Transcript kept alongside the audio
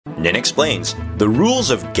Ninh explains the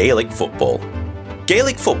rules of Gaelic football.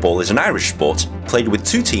 Gaelic football is an Irish sport played with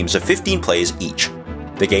two teams of 15 players each.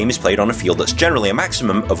 The game is played on a field that's generally a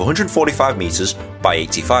maximum of 145 metres by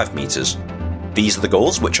 85 metres. These are the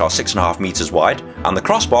goals, which are 6.5 metres wide, and the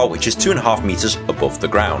crossbar, which is 2.5 metres above the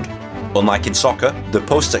ground. Unlike in soccer, the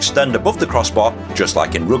posts extend above the crossbar just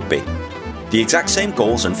like in rugby. The exact same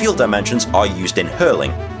goals and field dimensions are used in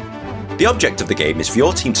hurling. The object of the game is for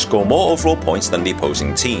your team to score more overall points than the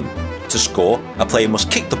opposing team. To score, a player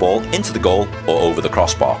must kick the ball into the goal or over the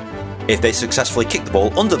crossbar. If they successfully kick the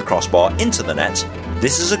ball under the crossbar into the net,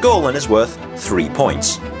 this is a goal and is worth 3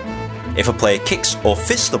 points. If a player kicks or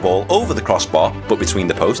fists the ball over the crossbar but between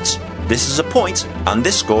the posts, this is a point and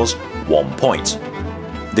this scores 1 point.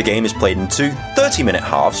 The game is played in two 30-minute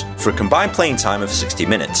halves for a combined playing time of 60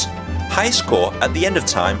 minutes. Highest score at the end of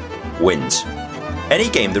time wins. Any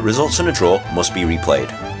game that results in a draw must be replayed.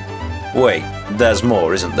 Wait, there's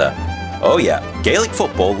more, isn't there? Oh yeah, Gaelic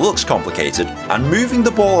football looks complicated, and moving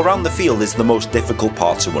the ball around the field is the most difficult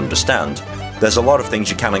part to understand. There's a lot of things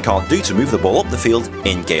you can and can't do to move the ball up the field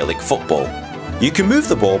in Gaelic football. You can move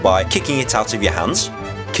the ball by kicking it out of your hands,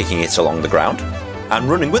 kicking it along the ground, and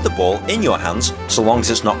running with the ball in your hands so long as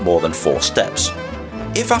it's not more than 4 steps.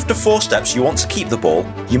 If after 4 steps you want to keep the ball,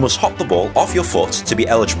 you must hop the ball off your foot to be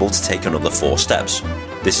eligible to take another 4 steps.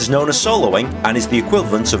 This is known as soloing and is the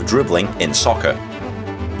equivalent of dribbling in soccer.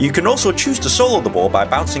 You can also choose to solo the ball by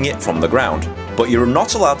bouncing it from the ground, but you're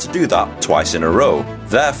not allowed to do that twice in a row.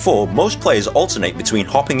 Therefore, most players alternate between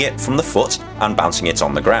hopping it from the foot and bouncing it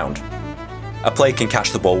on the ground. A player can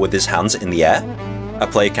catch the ball with his hands in the air. A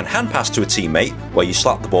player can hand pass to a teammate where you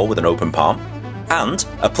slap the ball with an open palm. And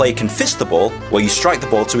a player can fist the ball where you strike the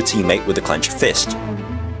ball to a teammate with a clenched fist.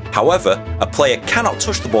 However, a player cannot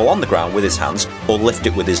touch the ball on the ground with his hands or lift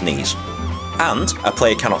it with his knees. And a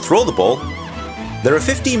player cannot throw the ball. There are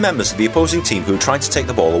 15 members of the opposing team who are trying to take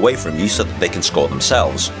the ball away from you so that they can score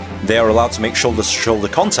themselves. They are allowed to make shoulder-to-shoulder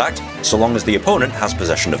contact so long as the opponent has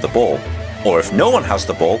possession of the ball. Or if no one has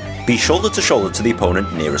the ball, be shoulder-to-shoulder to the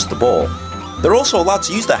opponent nearest the ball. They're also allowed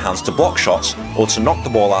to use their hands to block shots or to knock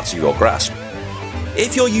the ball out of your grasp.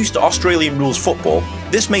 If you're used to Australian rules football,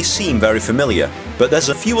 this may seem very familiar, but there's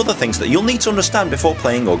a few other things that you'll need to understand before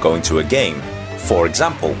playing or going to a game. For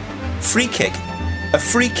example, free kick. A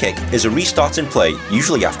free kick is a restart in play,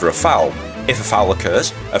 usually after a foul. If a foul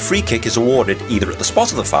occurs, a free kick is awarded either at the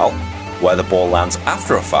spot of the foul, where the ball lands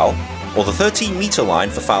after a foul, or the 13-metre line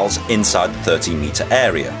for fouls inside the 13-metre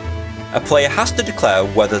area. A player has to declare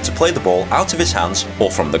whether to play the ball out of his hands or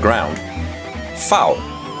from the ground. Foul.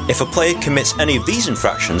 If a player commits any of these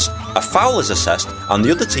infractions, a foul is assessed and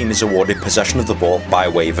the other team is awarded possession of the ball by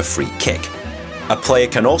way of a free kick. A player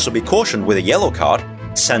can also be cautioned with a yellow card,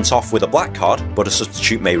 sent off with a black card but a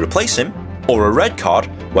substitute may replace him, or a red card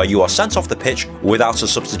where you are sent off the pitch without a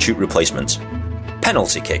substitute replacement.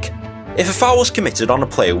 Penalty kick. If a foul was committed on a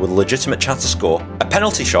player with a legitimate chance to score, a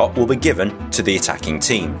penalty shot will be given to the attacking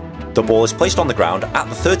team. The ball is placed on the ground at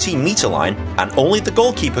the 13-metre line and only the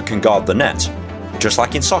goalkeeper can guard the net. Just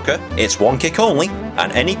like in soccer, it's one kick only,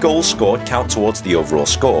 and any goals scored count towards the overall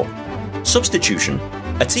score. Substitution.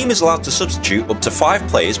 A team is allowed to substitute up to 5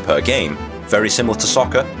 players per game. Very similar to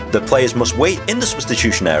soccer, the players must wait in the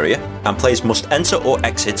substitution area, and players must enter or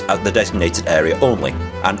exit at the designated area only,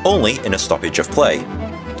 and only in a stoppage of play.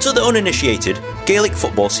 To the uninitiated, Gaelic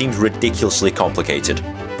football seems ridiculously complicated,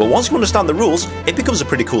 but once you understand the rules, it becomes a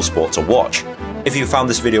pretty cool sport to watch. If you found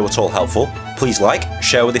this video at all helpful, please like,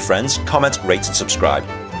 share with your friends, comment, rate and subscribe.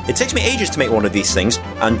 It takes me ages to make one of these things,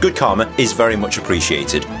 and good karma is very much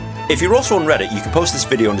appreciated. If you're also on Reddit, you can post this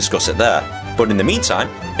video and discuss it there. But in the meantime,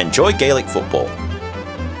 enjoy Gaelic football.